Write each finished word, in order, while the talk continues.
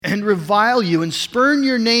and revile you and spurn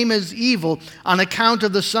your name as evil on account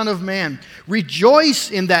of the Son of Man.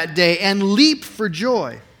 Rejoice in that day and leap for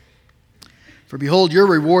joy. For behold, your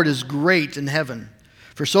reward is great in heaven,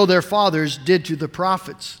 for so their fathers did to the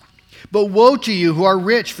prophets. But woe to you who are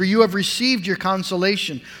rich, for you have received your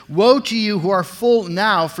consolation. Woe to you who are full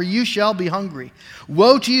now, for you shall be hungry.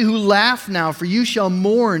 Woe to you who laugh now, for you shall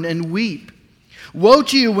mourn and weep. Woe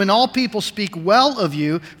to you when all people speak well of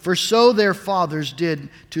you, for so their fathers did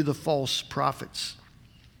to the false prophets.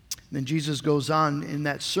 Then Jesus goes on in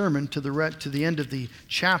that sermon to the end of the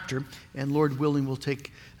chapter, and Lord willing, we'll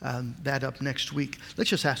take that up next week. Let's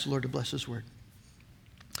just ask the Lord to bless His word.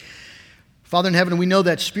 Father in heaven, we know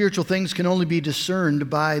that spiritual things can only be discerned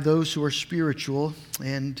by those who are spiritual,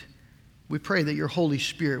 and we pray that your Holy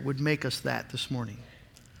Spirit would make us that this morning.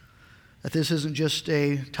 That this isn't just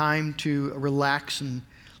a time to relax and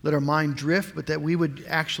let our mind drift, but that we would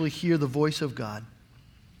actually hear the voice of God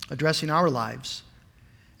addressing our lives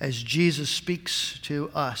as Jesus speaks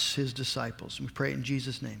to us, His disciples. And we pray it in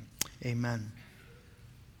Jesus' name. Amen.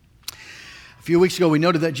 A few weeks ago, we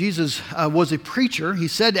noted that Jesus was a preacher. He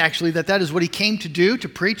said, actually, that is what He came to do, to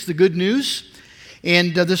preach the good news.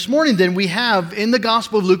 And this morning, then, we have in the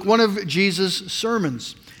Gospel of Luke one of Jesus'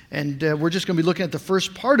 sermons. And we're just going to be looking at the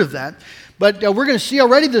first part of that. But we're going to see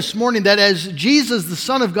already this morning that as Jesus, the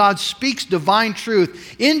Son of God, speaks divine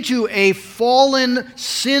truth into a fallen,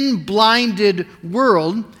 sin-blinded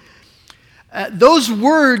world, those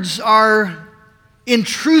words are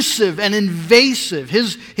intrusive and invasive.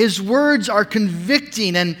 His words are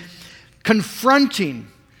convicting and confronting.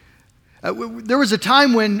 There was a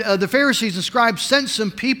time when the Pharisees and scribes sent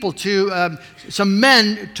some people some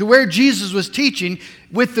men to where Jesus was teaching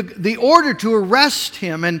with the order to arrest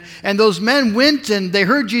Him. And those men went and they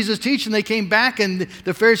heard Jesus teach and they came back and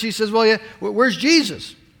the Pharisee says, well, yeah, where's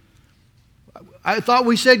Jesus? I thought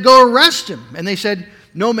we said go arrest Him. And they said,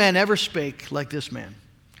 no man ever spake like this man.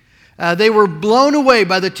 They were blown away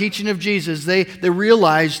by the teaching of Jesus. They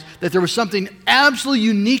realized that there was something absolutely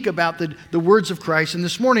unique about the words of Christ. And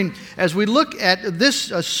this morning, as we look at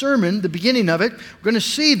this sermon, the beginning of it, we're going to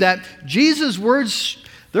see that Jesus' words,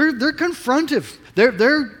 they're confrontive.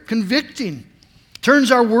 They're convicting.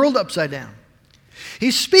 Turns our world upside down.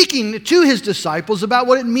 He's speaking to His disciples about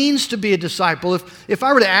what it means to be a disciple. If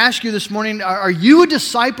I were to ask you this morning, are you a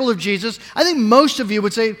disciple of Jesus? I think most of you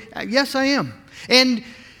would say, yes, I am. And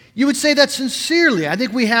you would say that sincerely. I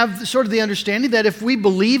think we have sort of the understanding that if we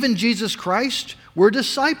believe in Jesus Christ, we're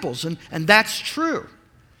disciples, and that's true.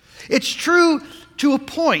 It's true to a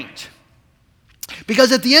point.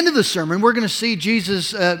 Because at the end of the sermon, we're going to see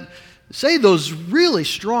Jesus say those really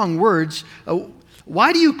strong words,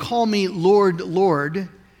 why do you call me Lord, Lord,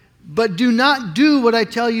 but do not do what I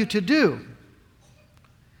tell you to do?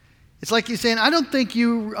 It's like He's saying, I don't think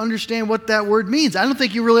you understand what that word means. I don't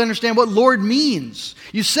think you really understand what Lord means.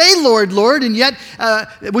 You say Lord, Lord, and yet,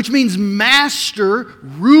 which means master,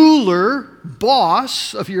 ruler,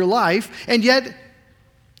 boss of your life, and yet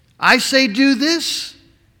I say do this.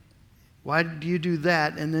 Why do you do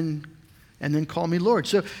that and then call me Lord?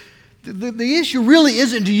 So the issue really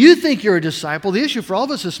isn't, do you think you're a disciple? The issue for all of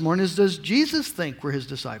us this morning is, does Jesus think we're His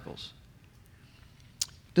disciples?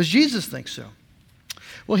 Does Jesus think so?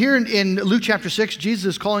 Well, here in Luke chapter 6, Jesus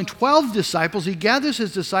is calling 12 disciples. He gathers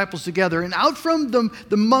His disciples together, and out from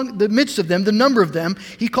the midst of them, the number of them,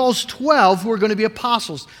 He calls 12 who are going to be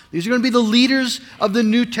apostles. These are going to be the leaders of the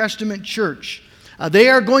New Testament church.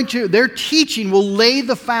 Their teaching will lay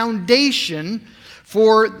the foundation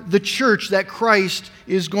for the church that Christ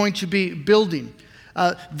is going to be building.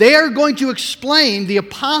 They are going to explain, the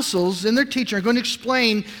apostles in their teaching are going to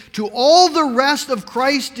explain to all the rest of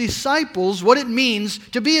Christ's disciples what it means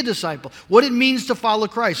to be a disciple, what it means to follow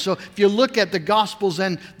Christ. So if you look at the Gospels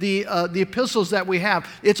and the epistles that we have,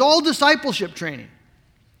 it's all discipleship training.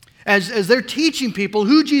 As they're teaching people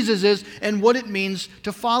who Jesus is and what it means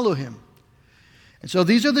to follow Him. And so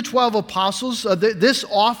these are the 12 apostles. This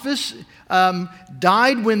office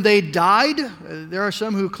died when they died. There are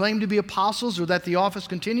some who claim to be apostles or that the office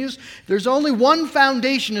continues. There's only one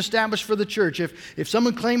foundation established for the church. If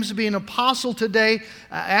someone claims to be an apostle today,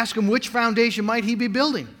 ask him which foundation might he be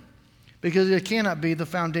building. Because it cannot be the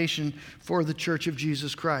foundation for the church of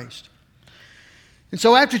Jesus Christ. And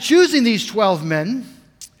so after choosing these 12 men,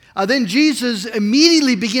 then Jesus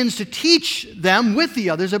immediately begins to teach them with the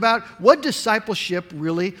others about what discipleship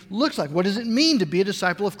really looks like. What does it mean to be a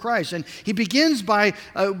disciple of Christ? And he begins by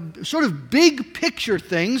sort of big picture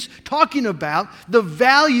things, talking about the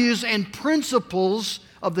values and principles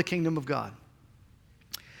of the kingdom of God.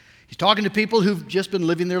 He's talking to people who've just been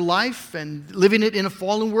living their life and living it in a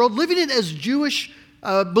fallen world, living it as Jewish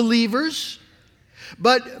believers,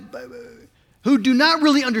 but who do not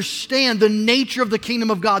really understand the nature of the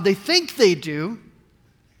kingdom of God. They think they do,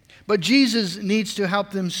 but Jesus needs to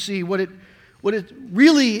help them see what it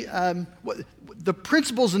really, what the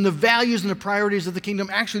principles and the values and the priorities of the kingdom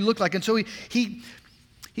actually look like. And so he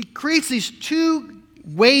creates these two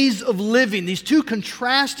ways of living, these two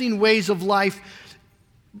contrasting ways of life,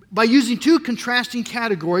 by using two contrasting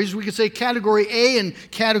categories. We could say category A and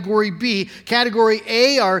category B. Category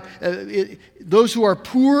A are those who are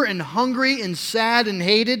poor and hungry and sad and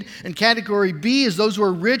hated. And category B is those who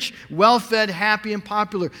are rich, well-fed, happy, and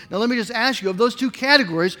popular. Now let me just ask you, of those two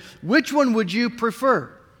categories, which one would you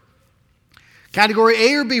prefer? Category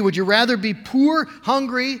A or B, would you rather be poor,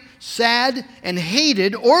 hungry, sad, and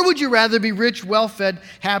hated, or would you rather be rich, well-fed,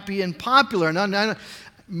 happy, and popular? Now,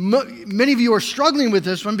 many of you are struggling with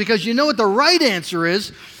this one because you know what the right answer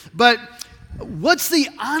is, but what's the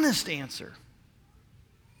honest answer?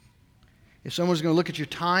 If someone's going to look at your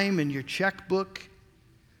time and your checkbook,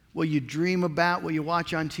 what you dream about, what you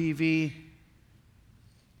watch on TV,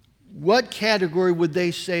 what category would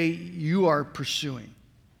they say you are pursuing?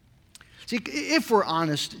 See, if we're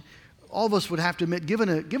honest, all of us would have to admit, given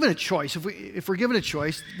a choice, if we're given a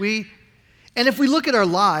choice, and if we look at our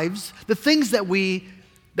lives, the things that we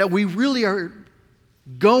really are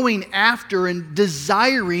going after and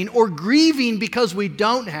desiring or grieving because we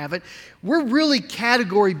don't have it, we're really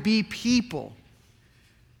category B people.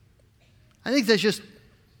 I think that's just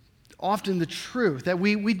often the truth, that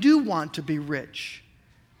we do want to be rich.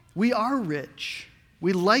 We are rich.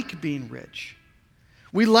 We like being rich.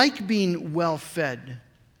 We like being well-fed.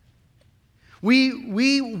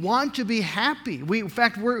 We want to be happy. In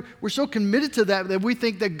fact, we're so committed to that we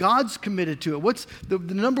think that God's committed to it. What's the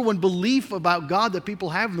number one belief about God that people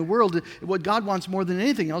have in the world? What God wants more than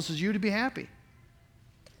anything else is you to be happy.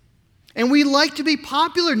 And we like to be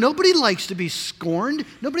popular. Nobody likes to be scorned.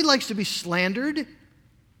 Nobody likes to be slandered.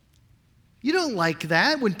 You don't like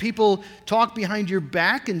that when people talk behind your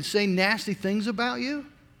back and say nasty things about you.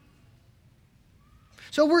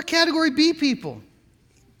 So we're category B people.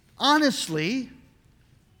 Honestly,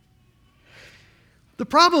 the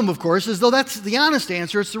problem, of course, is though that's the honest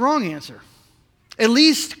answer, it's the wrong answer. At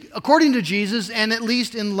least according to Jesus and at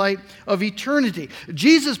least in light of eternity.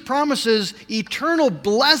 Jesus promises eternal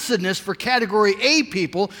blessedness for category A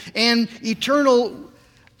people and eternal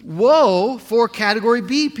woe for category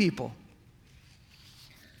B people.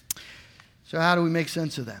 So how do we make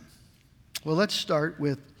sense of that? Well, let's start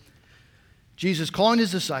with Jesus calling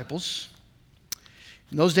his disciples.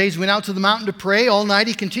 In those days, he went out to the mountain to pray. All night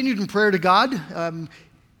he continued in prayer to God.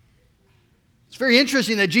 It's very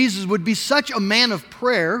interesting that Jesus would be such a man of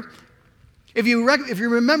prayer if you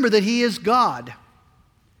remember that he is God.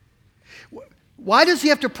 Why does he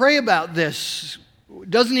have to pray about this?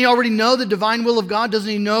 Doesn't he already know the divine will of God? Doesn't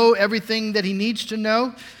he know everything that he needs to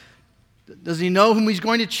know? Does he know whom he's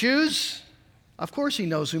going to choose? Of course he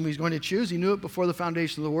knows whom he's going to choose. He knew it before the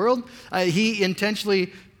foundation of the world. He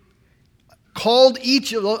intentionally called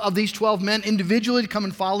each of these 12 men individually to come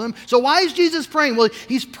and follow him. So why is Jesus praying? Well,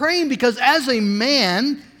 he's praying because as a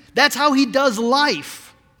man, that's how he does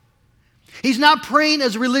life. He's not praying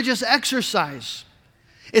as a religious exercise.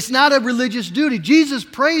 It's not a religious duty. Jesus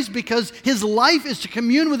prays because his life is to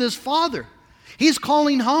commune with his Father. He's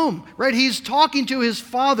calling home, right? He's talking to his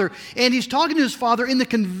Father, and he's talking to his Father in the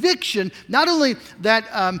conviction, not only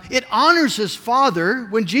that it honors his Father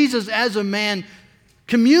when Jesus as a man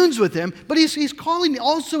communes with him, but he's calling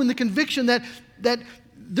also in the conviction that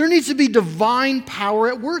there needs to be divine power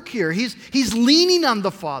at work here. He's leaning on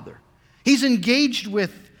the Father. He's engaged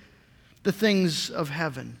with the things of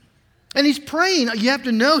heaven. And he's praying, you have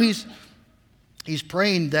to know, he's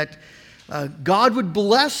praying that God would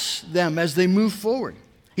bless them as they move forward.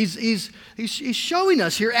 He's showing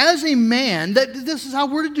us here as a man that this is how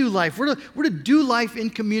we're to do life. We're to do life in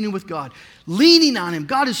communion with God, leaning on him.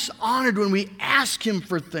 God is honored when we ask him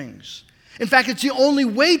for things. In fact, it's the only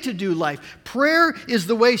way to do life. Prayer is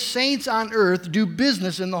the way saints on earth do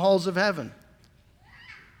business in the halls of heaven.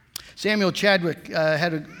 Samuel Chadwick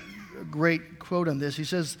had a great quote on this. He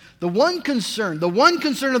says, the one concern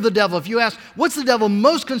of the devil, if you ask, what's the devil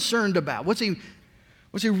most concerned about? What's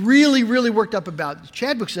he really, really worked up about?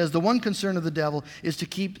 Chadwick says the one concern of the devil is to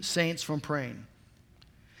keep saints from praying.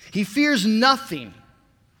 He fears nothing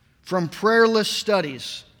from prayerless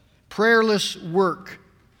studies, prayerless work,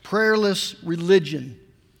 prayerless religion.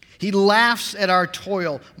 He laughs at our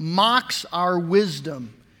toil, mocks our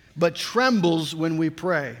wisdom, but trembles when we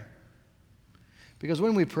pray. Because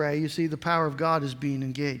when we pray, you see, the power of God is being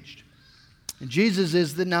engaged. And Jesus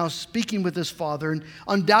is now speaking with his Father and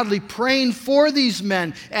undoubtedly praying for these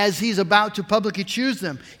men as he's about to publicly choose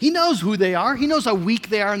them. He knows who they are. He knows how weak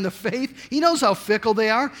they are in the faith. He knows how fickle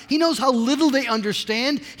they are. He knows how little they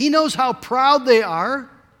understand. He knows how proud they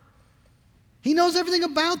are. He knows everything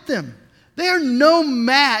about them. They are no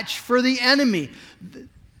match for the enemy.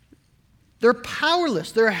 They're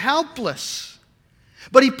powerless. They're helpless.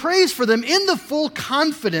 But he prays for them in the full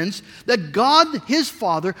confidence that God, his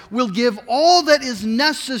Father, will give all that is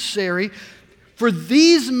necessary for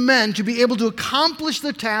these men to be able to accomplish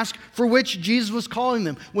the task for which Jesus was calling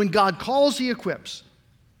them. When God calls, he equips.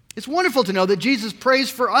 It's wonderful to know that Jesus prays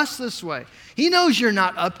for us this way. He knows you're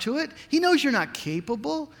not up to it. He knows you're not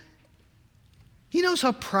capable. He knows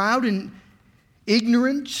how proud and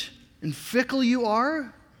ignorant and fickle you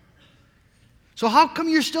are. So how come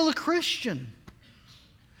you're still a Christian?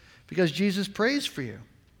 Because Jesus prays for you.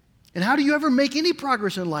 And how do you ever make any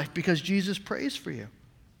progress in life? Because Jesus prays for you.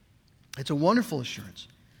 It's a wonderful assurance.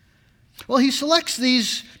 Well, he selects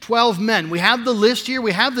these 12 men. We have the list here.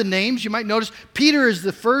 We have the names. You might notice Peter is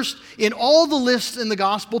the first in all the lists in the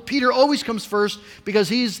gospel. Peter always comes first because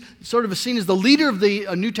he's sort of seen as the leader of the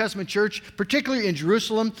New Testament church, particularly in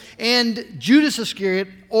Jerusalem. And Judas Iscariot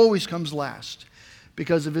always comes last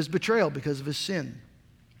because of his betrayal, because of his sin.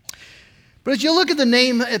 But as you look at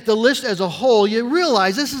the list as a whole, you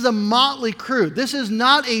realize this is a motley crew. This is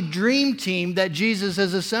not a dream team that Jesus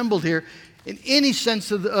has assembled here in any sense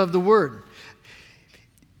of the word.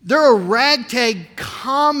 They're a ragtag,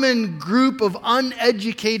 common group of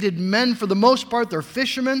uneducated men. For the most part, they're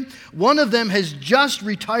fishermen. One of them has just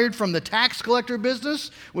retired from the tax collector business,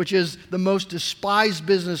 which is the most despised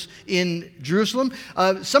business in Jerusalem.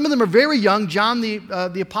 Some of them are very young. John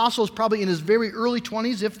the Apostle is probably in his very early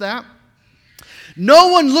 20s, if that. No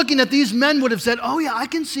one looking at these men would have said, oh yeah, I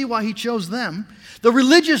can see why he chose them. The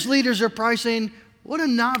religious leaders are probably saying, what a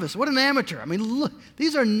novice, what an amateur. I mean, look,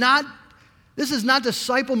 this is not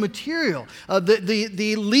disciple material.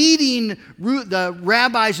 The leading the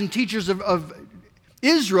rabbis and teachers of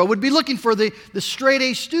Israel would be looking for the straight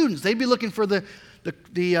A students. They'd be looking for the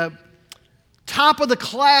top of the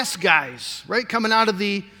class guys, right, coming out of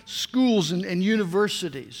the schools and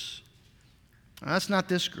universities. Now, that's not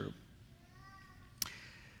this group.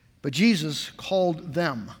 But Jesus called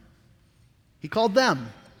them. He called them.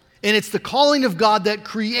 And it's the calling of God that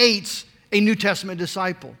creates a New Testament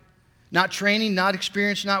disciple. Not training, not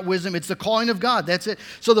experience, not wisdom. It's the calling of God. That's it.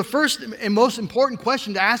 So the first and most important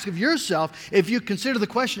question to ask of yourself, if you consider the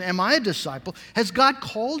question, am I a disciple? Has God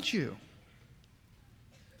called you?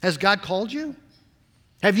 Has God called you?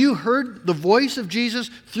 Have you heard the voice of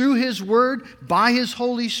Jesus through his word, by his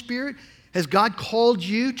Holy Spirit? Has God called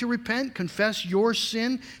you to repent, confess your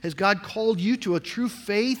sin? Has God called you to a true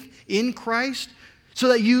faith in Christ so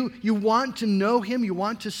that you want to know him, you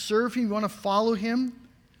want to serve him, you want to follow him?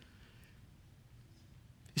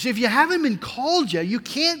 You see, if you haven't been called yet, you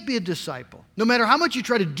can't be a disciple. No matter how much you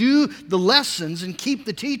try to do the lessons and keep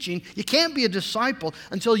the teaching, you can't be a disciple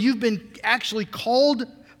until you've been actually called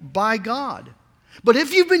by God. But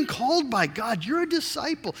if you've been called by God, you're a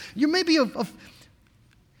disciple. You may be a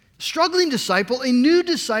struggling disciple, a new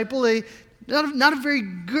disciple, not a very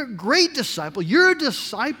great disciple. You're a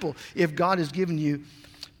disciple if God has given you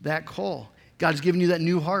that call. God has given you that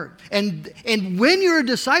new heart. And when you're a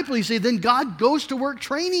disciple, you say, then God goes to work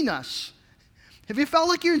training us. Have you felt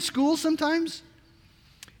like you're in school sometimes?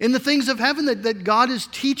 In the things of heaven that God is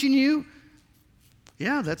teaching you?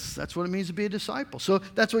 Yeah, that's what it means to be a disciple. So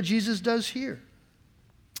that's what Jesus does here.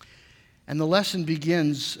 And the lesson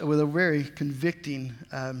begins with a very convicting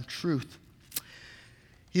truth.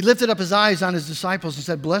 He lifted up his eyes on his disciples and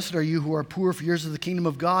said, blessed are you who are poor, for yours is the kingdom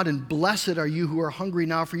of God. And blessed are you who are hungry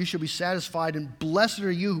now, for you shall be satisfied. And blessed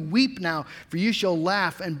are you who weep now, for you shall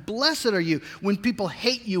laugh. And blessed are you when people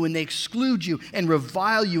hate you and they exclude you and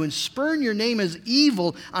revile you and spurn your name as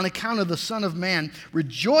evil on account of the Son of Man.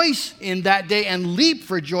 Rejoice in that day and leap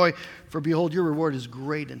for joy, for behold, your reward is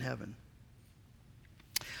great in heaven.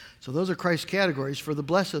 So those are Christ's categories for the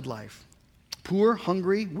blessed life. Poor,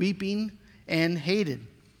 hungry, weeping, and hated.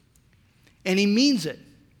 And he means it.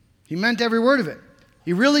 He meant every word of it.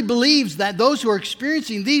 He really believes that those who are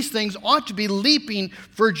experiencing these things ought to be leaping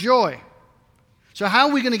for joy. So how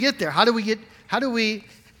are we going to get there? How do we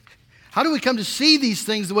come to see these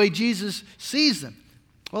things the way Jesus sees them?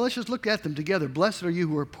 Well, let's just look at them together. Blessed are you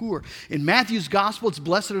who are poor. In Matthew's gospel, it's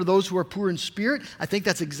blessed are those who are poor in spirit. I think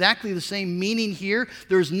that's exactly the same meaning here.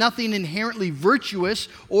 There's nothing inherently virtuous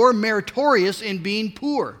or meritorious in being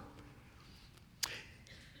poor.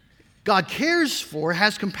 God cares for,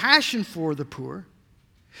 has compassion for the poor,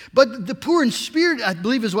 But the poor in spirit, I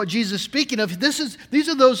believe, is what Jesus is speaking of. These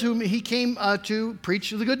are those whom he came to preach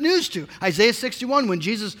the good news to. Isaiah 61, when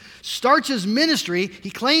Jesus starts his ministry, he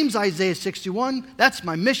claims Isaiah 61, that's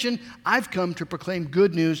my mission. I've come to proclaim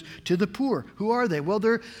good news to the poor. Who are they? Well,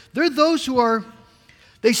 they're those who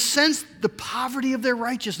they sense the poverty of their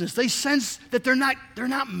righteousness. They sense that they're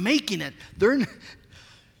not making it. They're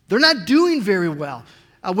not doing very well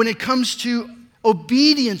when it comes to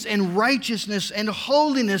obedience and righteousness and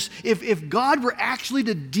holiness. If God were actually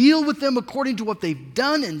to deal with them according to what they've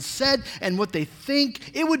done and said and what they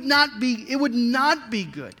think, it would not be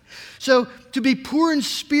good. So to be poor in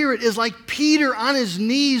spirit is like Peter on his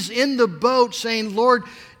knees in the boat saying, Lord,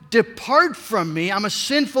 depart from me. I'm a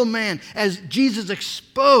sinful man, as Jesus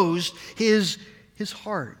exposed his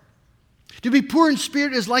heart. To be poor in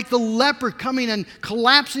spirit is like the leper coming and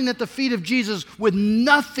collapsing at the feet of Jesus with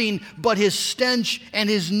nothing but his stench and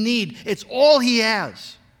his need. It's all he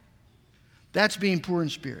has. That's being poor in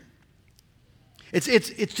spirit.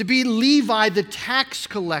 It's to be Levi, the tax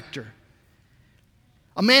collector,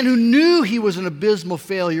 a man who knew he was an abysmal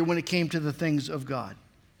failure when it came to the things of God.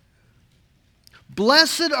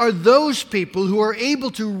 Blessed are those people who are able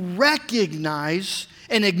to recognize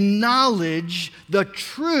and acknowledge the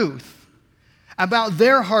truth about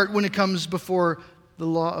their heart when it comes before the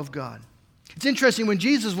law of God. It's interesting, when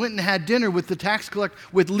Jesus went and had dinner with the tax collector,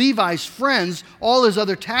 with Levi's friends, all his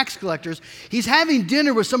other tax collectors, he's having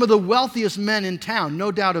dinner with some of the wealthiest men in town,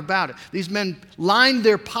 no doubt about it. These men lined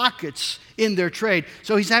their pockets in their trade.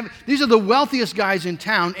 So these are the wealthiest guys in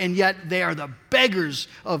town, and yet they are the beggars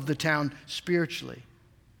of the town spiritually.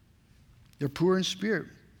 They're poor in spirit.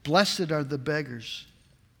 Blessed are the beggars.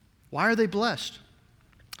 Why are they blessed?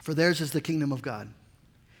 For theirs is the kingdom of God.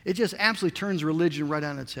 It just absolutely turns religion right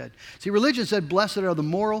on its head. See, religion said, blessed are the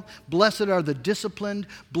moral, blessed are the disciplined,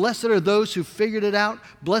 blessed are those who figured it out,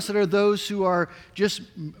 blessed are those who are just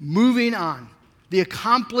moving on, the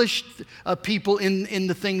accomplished people in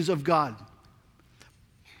the things of God.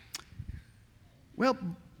 Well,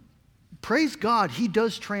 praise God, he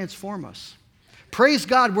does transform us. Praise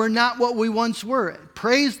God, we're not what we once were.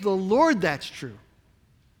 Praise the Lord, that's true.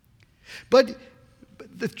 But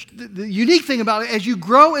the unique thing about it, as you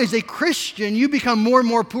grow as a Christian, you become more and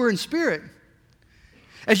more poor in spirit.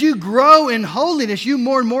 As you grow in holiness, you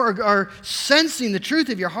more and more are sensing the truth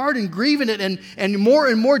of your heart and grieving it and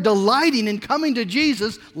more delighting in coming to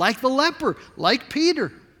Jesus, like the leper, like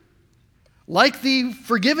Peter, like the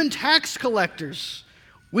forgiven tax collectors.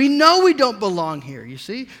 We know we don't belong here, you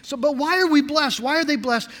see. But why are we blessed? Why are they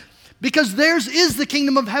blessed? Because theirs is the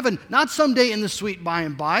kingdom of heaven, not someday in the sweet by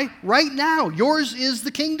and by. Right now, yours is the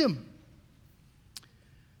kingdom.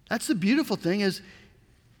 That's the beautiful thing, is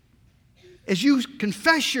as you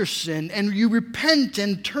confess your sin and you repent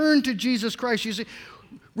and turn to Jesus Christ, you see,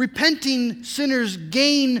 repenting sinners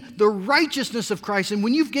gain the righteousness of Christ. And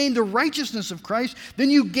when you've gained the righteousness of Christ, then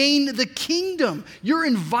you gain the kingdom. You're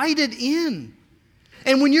invited in.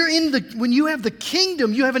 And when you have the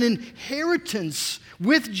kingdom, you have an inheritance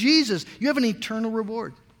with Jesus. You have an eternal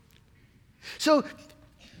reward. So,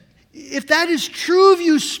 if that is true of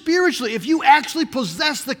you spiritually, if you actually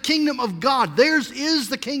possess the kingdom of God, theirs is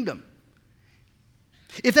the kingdom.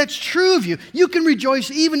 If that's true of you, you can rejoice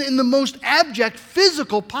even in the most abject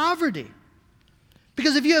physical poverty.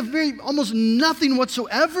 Because if you have almost nothing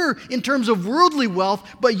whatsoever in terms of worldly wealth,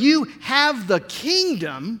 but you have the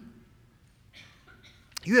kingdom,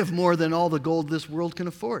 you have more than all the gold this world can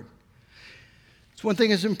afford. It's one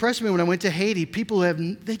thing that's impressed me when I went to Haiti. People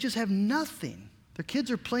they just have nothing. Their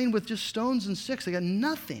kids are playing with just stones and sticks. They got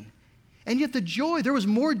nothing. And yet there was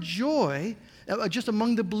more joy just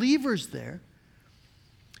among the believers there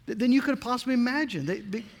than you could have possibly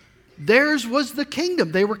imagined. Theirs was the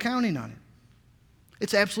kingdom. They were counting on it.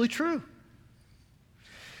 It's absolutely true.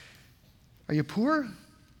 Are you poor?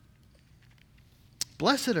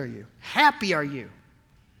 Blessed are you. Happy are you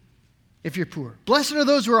if you're poor. Blessed are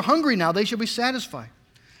those who are hungry now. They shall be satisfied.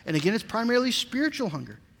 And again, it's primarily spiritual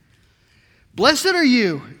hunger. Blessed are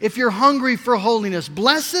you if you're hungry for holiness.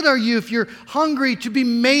 Blessed are you if you're hungry to be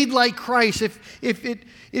made like Christ.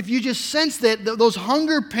 If you just sense that those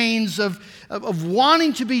hunger pains of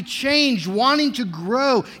wanting to be changed, wanting to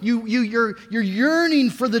grow, you're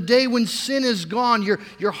yearning for the day when sin is gone.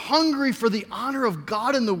 You're hungry for the honor of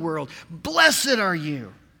God in the world. Blessed are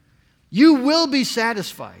you. You will be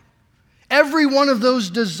satisfied. Every one of those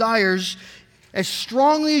desires, as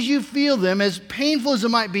strongly as you feel them, as painful as it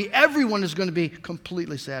might be, everyone is going to be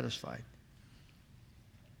completely satisfied.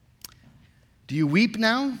 Do you weep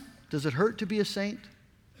now? Does it hurt to be a saint?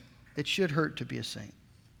 It should hurt to be a saint.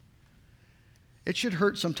 It should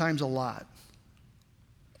hurt sometimes a lot.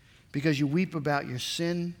 because you weep about your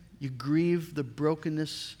sin. You grieve the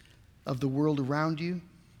brokenness of the world around you.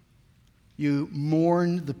 You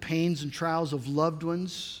mourn the pains and trials of loved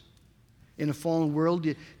ones in a fallen world.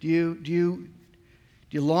 Do you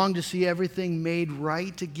long to see everything made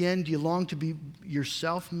right again? Do you long to be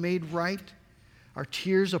yourself made right? Are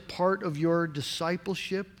tears a part of your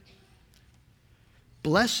discipleship?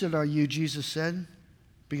 Blessed are you, Jesus said,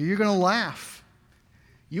 because you're going to laugh.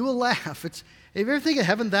 You will laugh. Have you ever think of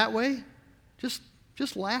heaven that way? Just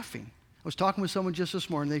laughing. I was talking with someone just this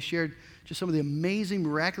morning. They shared just some of the amazing,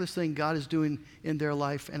 miraculous things God is doing in their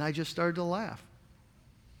life, and I just started to laugh.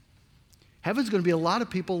 Heaven's going to be a lot of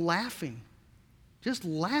people laughing. Just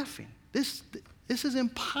laughing. This is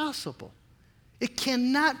impossible. It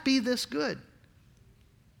cannot be this good.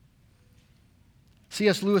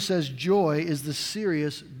 C.S. Lewis says, joy is the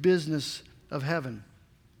serious business of heaven.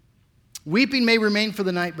 Weeping may remain for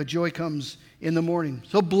the night, but joy comes in the morning.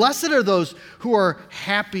 So blessed are those who are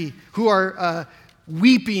happy, who are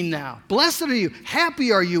weeping now. Blessed are you.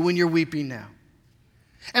 Happy are you when you're weeping now.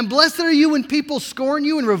 And blessed are you when people scorn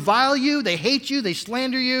you and revile you, they hate you, they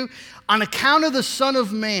slander you, on account of the Son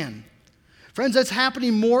of Man. Friends, that's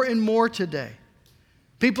happening more and more today.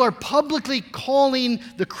 People are publicly calling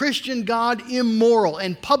the Christian God immoral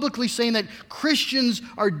and publicly saying that Christians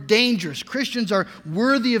are dangerous. Christians are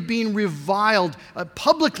worthy of being reviled,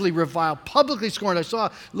 publicly scorned. I saw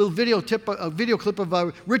a little video clip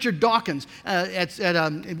of Richard Dawkins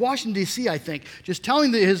in Washington, D.C., I think, just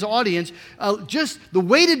telling his audience, just the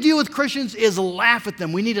way to deal with Christians is laugh at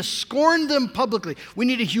them. We need to scorn them publicly. We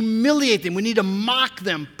need to humiliate them. We need to mock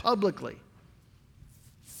them publicly.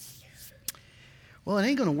 Well, it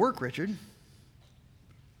ain't going to work, Richard.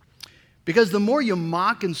 Because the more you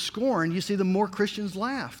mock and scorn, you see, the more Christians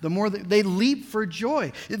laugh. The more they leap for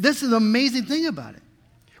joy. This is the amazing thing about it.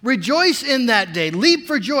 Rejoice in that day. Leap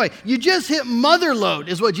for joy. You just hit mother load,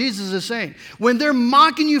 is what Jesus is saying. When they're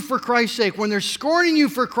mocking you for Christ's sake, when they're scorning you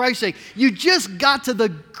for Christ's sake, you just got to the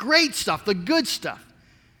great stuff, the good stuff.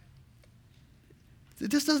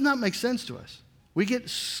 This does not make sense to us. We get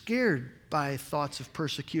scared by thoughts of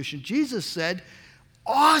persecution. Jesus said,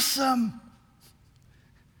 awesome.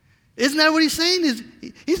 Isn't that what he's saying?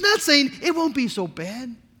 He's not saying it won't be so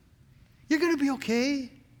bad. You're going to be okay.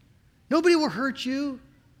 Nobody will hurt you.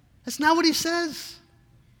 That's not what he says.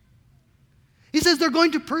 He says they're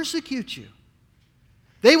going to persecute you.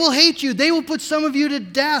 They will hate you. They will put some of you to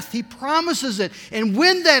death. He promises it. And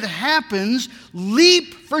when that happens,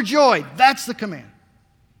 leap for joy. That's the command.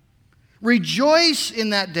 Rejoice in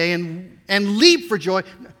that day and leap for joy.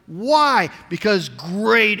 Why? Because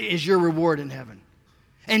great is your reward in heaven.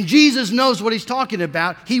 And Jesus knows what he's talking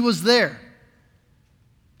about. He was there.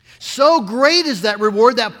 So great is that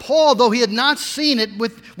reward that Paul, though he had not seen it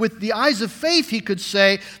with the eyes of faith, he could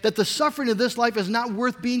say that the suffering of this life is not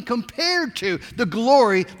worth being compared to the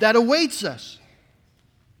glory that awaits us.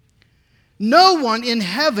 No one in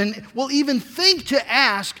heaven will even think to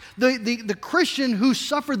ask the Christian who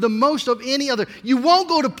suffered the most of any other. You won't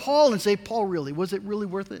go to Paul and say, Paul, really, was it really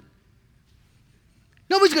worth it?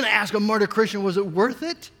 Nobody's going to ask a martyr Christian, was it worth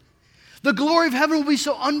it? The glory of heaven will be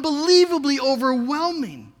so unbelievably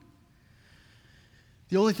overwhelming.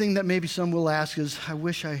 The only thing that maybe some will ask is, I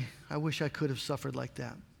wish I could have suffered like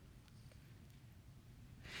that.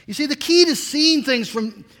 You see, the key to seeing things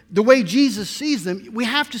from the way Jesus sees them, we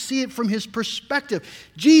have to see it from his perspective.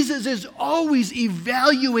 Jesus is always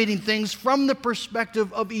evaluating things from the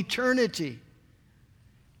perspective of eternity.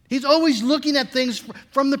 He's always looking at things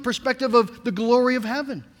from the perspective of the glory of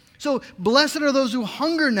heaven. So blessed are those who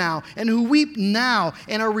hunger now and who weep now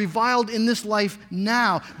and are reviled in this life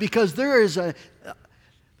now, because there's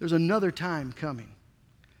another time coming.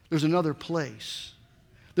 There's another place.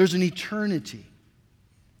 There's an eternity.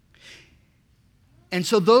 And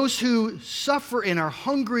so those who suffer and are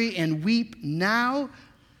hungry and weep now,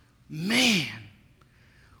 man,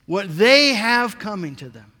 what they have coming to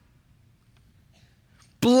them.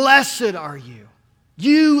 Blessed are you.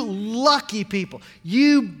 You lucky people.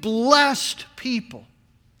 You blessed people.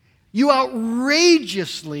 You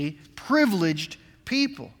outrageously privileged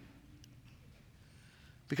people.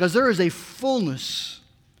 Because there is a fullness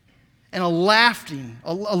and a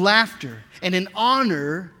laughter and an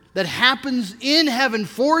honor that happens in heaven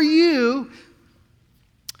for you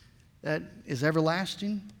that is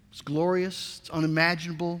everlasting, it's glorious, it's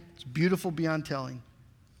unimaginable, it's beautiful beyond telling.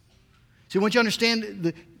 See, once you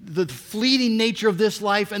understand the fleeting nature of this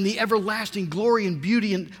life and the everlasting glory and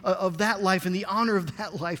beauty of that life and the honor of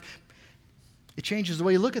that life, It changes the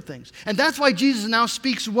way you look at things. And that's why Jesus now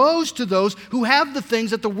speaks woes to those who have the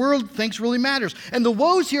things that the world thinks really matters. And the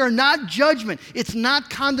woes here are not judgment. It's not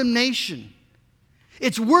condemnation.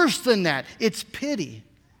 It's worse than that. It's pity.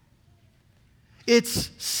 It's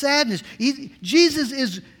sadness. Jesus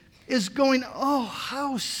is going, oh,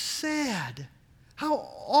 how sad. How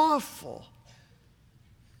awful.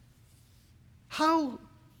 How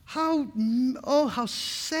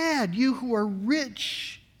sad, you who are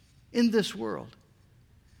rich in this world.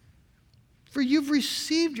 For you've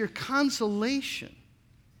received your consolation.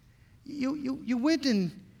 You went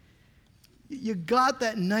and you got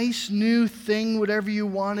that nice new thing, whatever you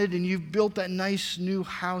wanted, and you've built that nice new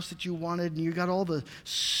house that you wanted, and you got all the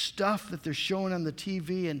stuff that they're showing on the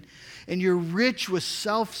TV, and you're rich with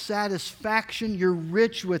self-satisfaction. You're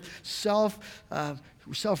rich with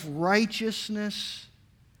self-righteousness.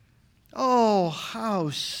 Oh, how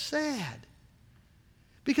sad.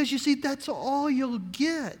 Because you see, that's all you'll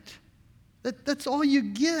get. That's all you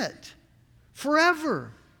get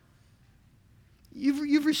forever.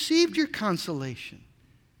 You've received your consolation.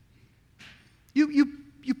 You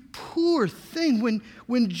poor thing.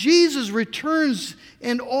 When Jesus returns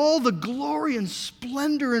and all the glory and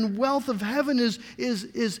splendor and wealth of heaven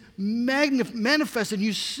is manifested, and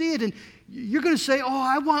you see it, and you're going to say, oh,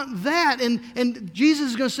 I want that. And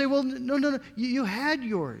Jesus is going to say, well, no. You had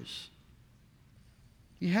yours.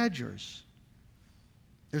 You had yours.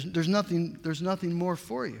 There's nothing more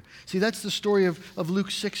for you. See, that's the story of Luke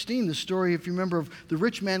 16, the story, if you remember, of the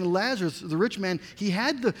rich man and Lazarus. The rich man, he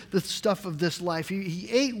had the stuff of this life. He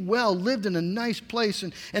ate well, lived in a nice place.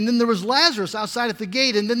 And then there was Lazarus outside at the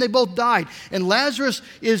gate, and then they both died. And Lazarus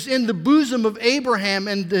is in the bosom of Abraham,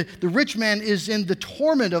 and the rich man is in the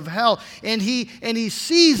torment of hell. And he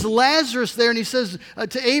sees Lazarus there, and he says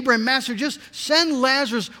to Abraham, Master, just send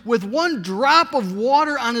Lazarus with one drop of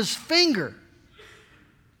water on his finger,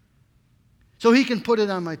 so he can put it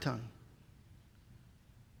on my tongue.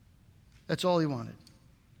 That's all he wanted.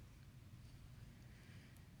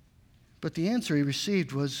 But the answer he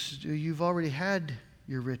received was, you've already had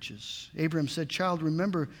your riches. Abraham said, child,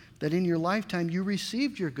 remember that in your lifetime you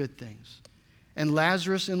received your good things, and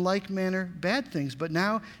Lazarus in like manner bad things. But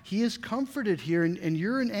now he is comforted here, and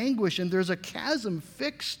you're in anguish, and there's a chasm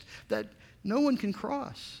fixed that no one can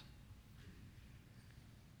cross.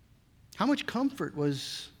 How much comfort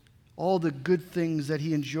was all the good things that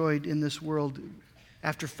he enjoyed in this world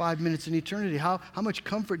after 5 minutes in eternity? How much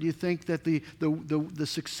comfort do you think that the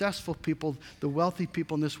successful people, the wealthy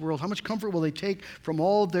people in this world, how much comfort will they take from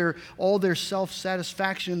all their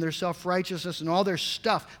self-satisfaction, their self-righteousness, and all their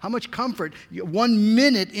stuff? How much comfort 1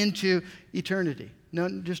 minute into eternity? No,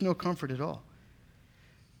 just no comfort at all.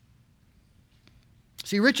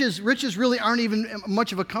 See, riches really aren't even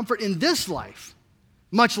much of a comfort in this life,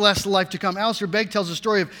 much less the life to come. Alistair Begg tells a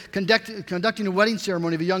story of conducting a wedding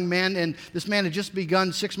ceremony of a young man, and this man had just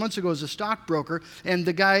begun 6 months ago as a stockbroker, and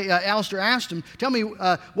the guy, Alistair, asked him, tell me,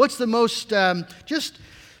 what's the most, just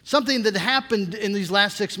something that happened in these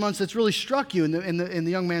last 6 months that's really struck you? And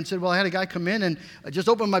the young man said, well, I had a guy come in and just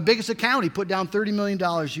opened my biggest account. He put down $30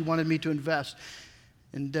 million he wanted me to invest.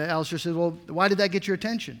 And Alistair said, well, why did that get your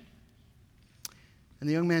attention? And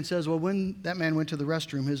the young man says, well, when that man went to the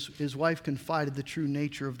restroom, his wife confided the true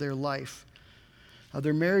nature of their life.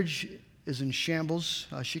 Their marriage is in shambles.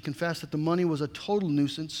 She confessed that the money was a total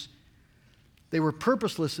nuisance. They were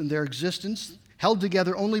purposeless in their existence, held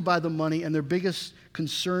together only by the money, and their biggest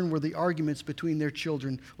concern were the arguments between their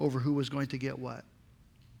children over who was going to get what.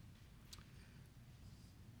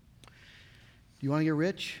 Do you want to get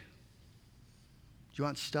rich? Do you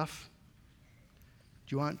want stuff?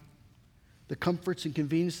 Do you want the comforts and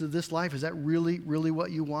conveniences of this life? Is that really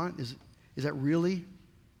what you want? Is that really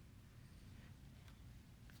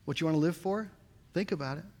what you want to live for? Think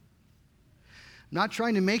about it. I'm not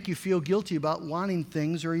trying to make you feel guilty about wanting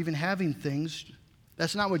things or even having things.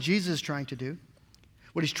 That's not what Jesus is trying to do.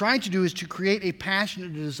 What he's trying to do is to create a passion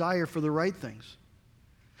and a desire for the right things.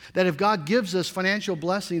 That if God gives us financial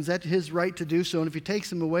blessings, that's his right to do so. And if he takes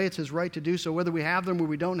them away, it's his right to do so. Whether we have them or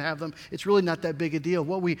we don't have them, it's really not that big a deal.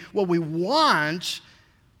 What we want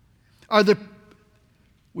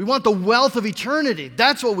we want the wealth of eternity.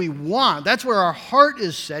 That's what we want. That's where our heart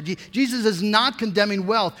is set. Jesus is not condemning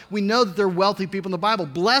wealth. We know that there are wealthy people in the Bible.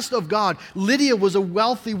 Blessed of God. Lydia was a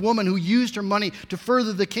wealthy woman who used her money to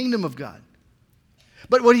further the kingdom of God.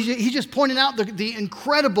 But what he's just pointing out the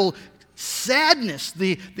incredible sadness,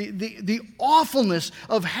 the awfulness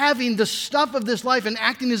of having the stuff of this life and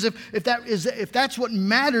acting as if that's what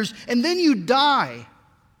matters, and then you die.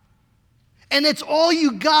 And it's all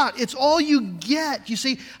you got. It's all you get. You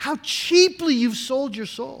see how cheaply you've sold your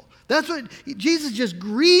soul. That's what Jesus is just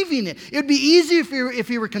grieving it. It would be easy if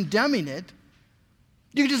he were condemning it.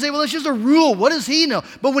 You could just say, well, it's just a rule. What does he know?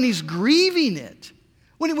 But when he's grieving it,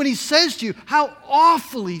 when he says to you, how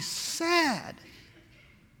awfully sad.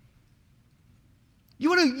 You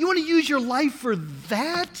want to use your life for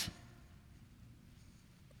that?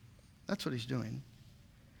 That's what he's doing.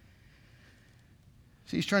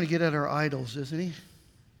 See, he's trying to get at our idols, isn't he?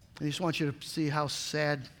 And he just wants you to see how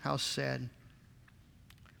sad.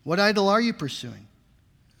 What idol are you pursuing?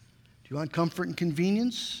 Do you want comfort and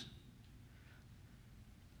convenience?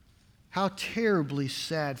 How terribly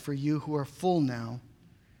sad for you who are full now,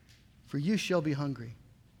 for you shall be hungry.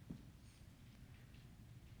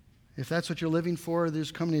 If that's what you're living for,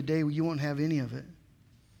 there's coming a day where you won't have any of it.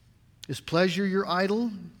 Is pleasure your idol?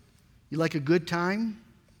 You like a good time?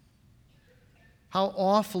 How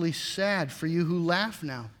awfully sad for you who laugh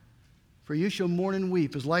now. For you shall mourn and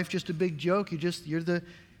weep. Is life just a big joke? You're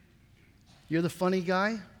the funny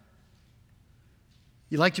guy?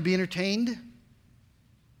 You like to be entertained?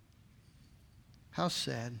 How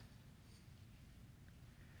sad.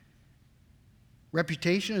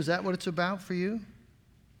 Reputation, is that what it's about for you?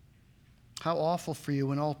 How awful for you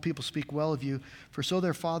when all people speak well of you, for so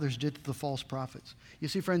their fathers did to the false prophets. You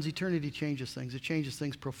see, friends, eternity changes things. It changes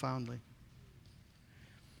things profoundly.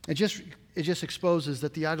 It just exposes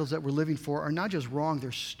that the idols that we're living for are not just wrong,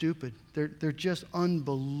 they're stupid. They're just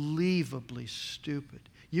unbelievably stupid.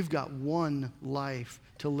 You've got one life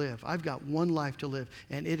to live. I've got one life to live,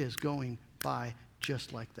 and it is going by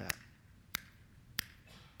just like that.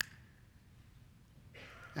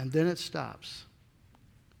 And then it stops.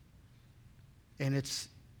 And it's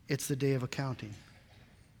the day of accounting.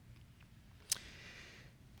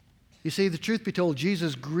 You see, the truth be told,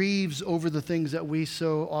 Jesus grieves over the things that we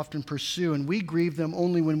so often pursue, and we grieve them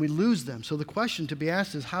only when we lose them. So the question to be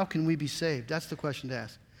asked is, how can we be saved? That's the question to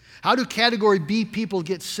ask. How do category B people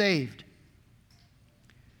get saved?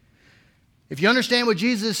 If you understand what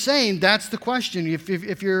Jesus is saying, that's the question.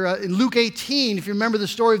 If you're in Luke 18, if you remember the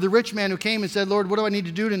story of the rich man who came and said, Lord, what do I need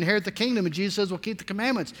to do to inherit the kingdom? And Jesus says, well, keep the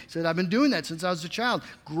commandments. He said, I've been doing that since I was a child.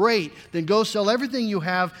 Great. Then go sell everything you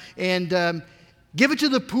have and give it to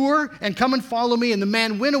the poor and come and follow me. And the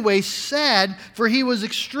man went away sad, for he was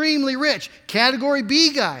extremely rich. Category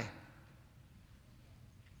B guy.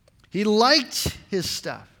 He liked his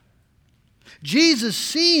stuff. Jesus,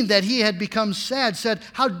 seeing that he had become sad, said,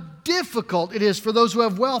 how difficult it is for those who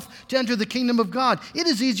have wealth to enter the kingdom of God. It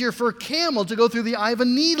is easier for a camel to go through the eye of a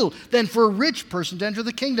needle than for a rich person to enter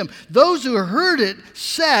the kingdom. Those who heard it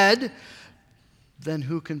said, then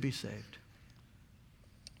who can be saved?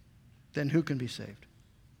 Then who can be saved?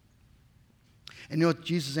 And you know what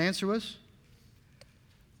Jesus' answer was?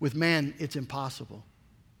 With man, it's impossible.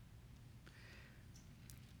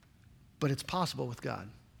 But it's possible with God.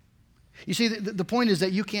 You see, the point is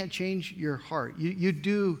that you can't change your heart. You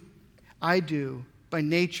do, I do, by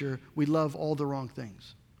nature, we love all the wrong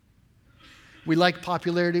things. We like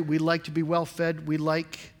popularity. We like to be well-fed. We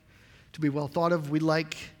like to be well thought of. We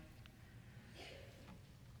like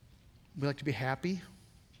to be happy.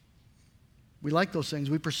 We like those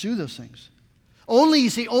things. We pursue those things.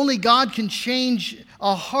 Only God can change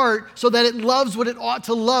a heart so that it loves what it ought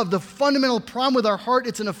to love. The fundamental problem with our heart,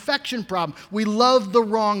 it's an affection problem. We love the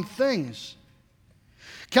wrong things.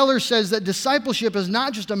 Keller says that discipleship is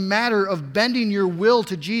not just a matter of bending your will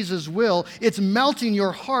to Jesus' will, it's melting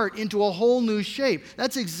your heart into a whole new shape.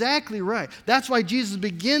 That's exactly right. That's why Jesus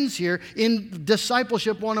begins here in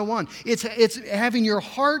Discipleship 101. It's having your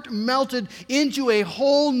heart melted into a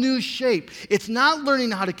whole new shape. It's not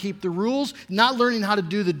learning how to keep the rules, not learning how to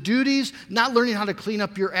do the duties, not learning how to clean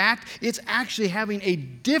up your act. It's actually having a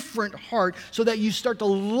different heart so that you start to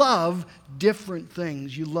love different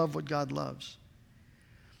things. You love what God loves.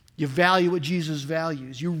 You value what Jesus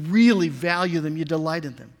values. You really value them. You delight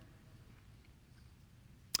in them.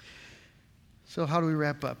 So how do we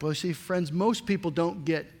wrap up? Well, see, friends, most people don't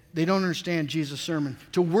understand Jesus' sermon.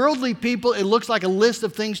 To worldly people, it looks like a list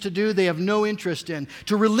of things to do they have no interest in.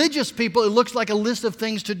 To religious people, it looks like a list of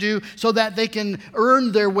things to do so that they can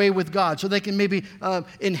earn their way with God, so they can maybe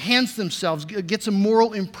enhance themselves, get some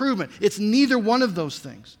moral improvement. It's neither one of those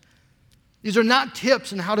things. These are not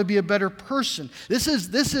tips on how to be a better person. This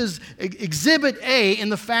is exhibit A in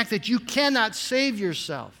the fact that you cannot save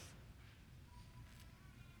yourself.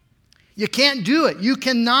 You can't do it. You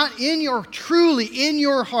cannot truly in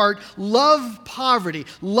your heart love poverty,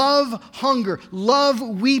 love hunger, love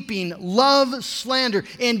weeping, love slander,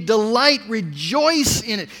 and rejoice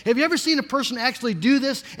in it. Have you ever seen a person actually do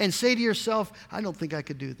this and say to yourself, I don't think I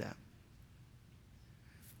could do that?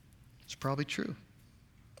 It's probably true.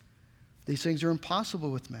 These things are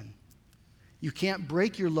impossible with men. You can't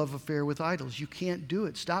break your love affair with idols. You can't do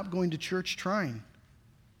it. Stop going to church trying.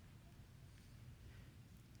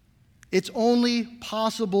 It's only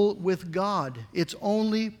possible with God. It's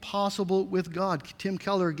only possible with God. Tim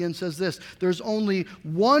Keller again says this: there's only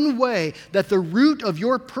one way that the root of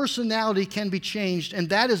your personality can be changed, and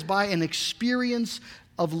that is by an experience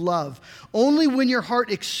of love. Only when your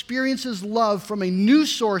heart experiences love from a new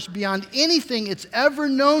source beyond anything it's ever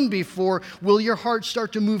known before will your heart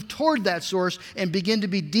start to move toward that source and begin to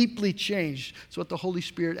be deeply changed. It's what the Holy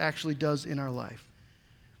Spirit actually does in our life.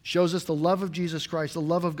 Shows us the love of Jesus Christ, the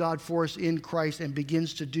love of God for us in Christ, and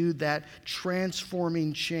begins to do that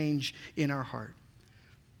transforming change in our heart.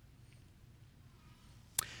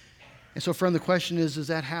 And so, friend, the question is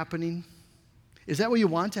that happening? Is that what you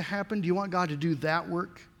want to happen? Do you want God to do that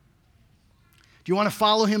work? Do you want to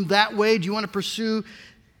follow Him that way? Do you want to pursue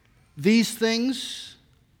these things?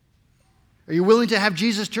 Are you willing to have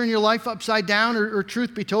Jesus turn your life upside down? Or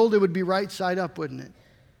truth be told, it would be right side up, wouldn't it?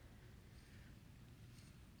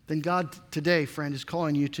 Then God today, friend, is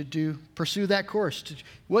calling you to pursue that course.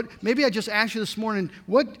 Maybe I just asked you this morning,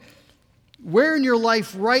 where in your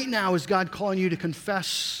life right now is God calling you to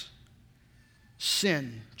confess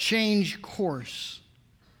sin, change course?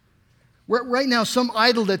 Right now, some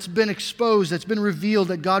idol that's been exposed, that's been revealed,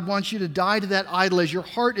 that God wants you to die to that idol as your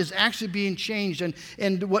heart is actually being changed.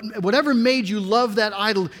 And whatever made you love that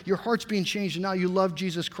idol, your heart's being changed, and now you love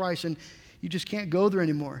Jesus Christ, and you just can't go there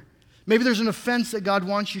anymore. Maybe there's an offense that God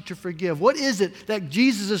wants you to forgive. What is it that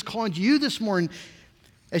Jesus is calling to you this morning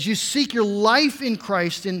as you seek your life in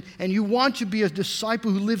Christ and you want to be a disciple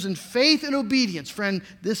who lives in faith and obedience? Friend,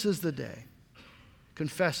 this is the day.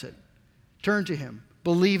 Confess it. Turn to Him.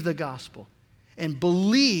 Believe the gospel. And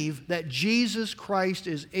believe that Jesus Christ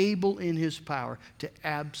is able in His power to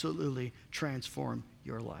absolutely transform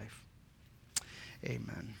your life.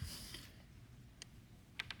 Amen.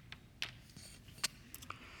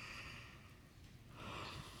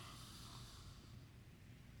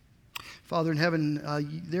 Father in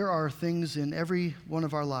heaven, there are things in every one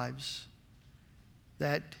of our lives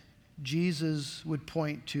that Jesus would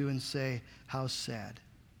point to and say, how sad.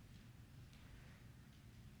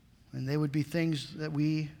 And they would be things that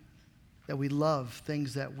we love,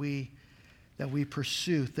 things that we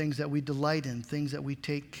pursue, things that we delight in, things that we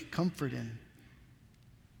take comfort in.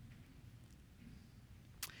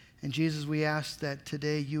 And Jesus, we ask that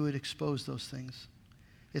today you would expose those things.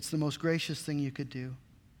 It's the most gracious thing you could do.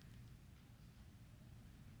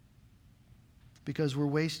 Because we're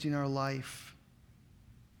wasting our life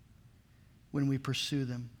when we pursue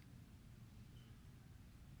them.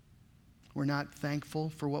 We're not thankful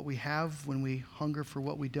for what we have when we hunger for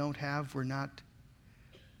what we don't have. We're not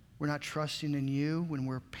trusting in you when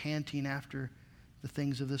we're panting after the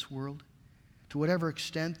things of this world. To whatever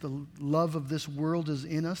extent the love of this world is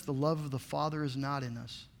in us, the love of the Father is not in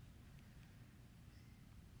us.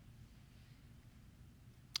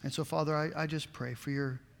 And so, Father, I just pray for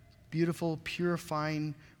your beautiful,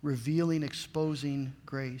 purifying, revealing, exposing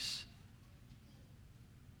grace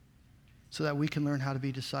so that we can learn how to be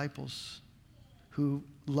disciples who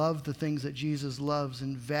love the things that Jesus loves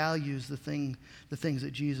and values the things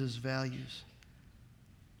that Jesus values.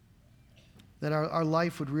 That our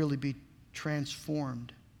life would really be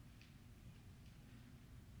transformed.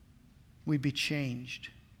 We'd be changed.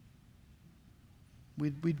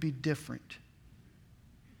 We'd be different.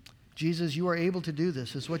 Jesus, you are able to do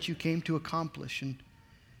this. It's what you came to accomplish. And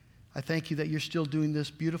I thank you that you're still doing this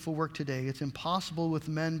beautiful work today. It's impossible with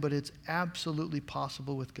men, but it's absolutely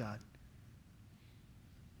possible with God.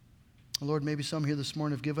 Lord, maybe some here this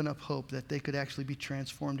morning have given up hope that they could actually be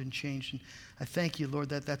transformed and changed. And I thank you, Lord,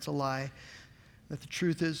 that that's a lie. That the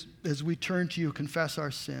truth is, as we turn to you, confess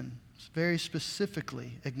our sin, very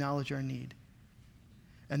specifically acknowledge our need,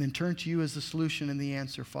 and then turn to you as the solution and the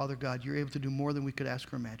answer. Father God, you're able to do more than we could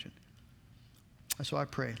ask or imagine. And so I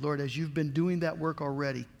pray, Lord, as you've been doing that work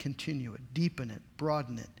already, continue it, deepen it,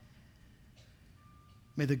 broaden it.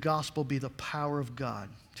 May the gospel be the power of God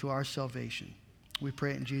to our salvation. We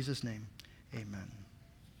pray it in Jesus' name. Amen.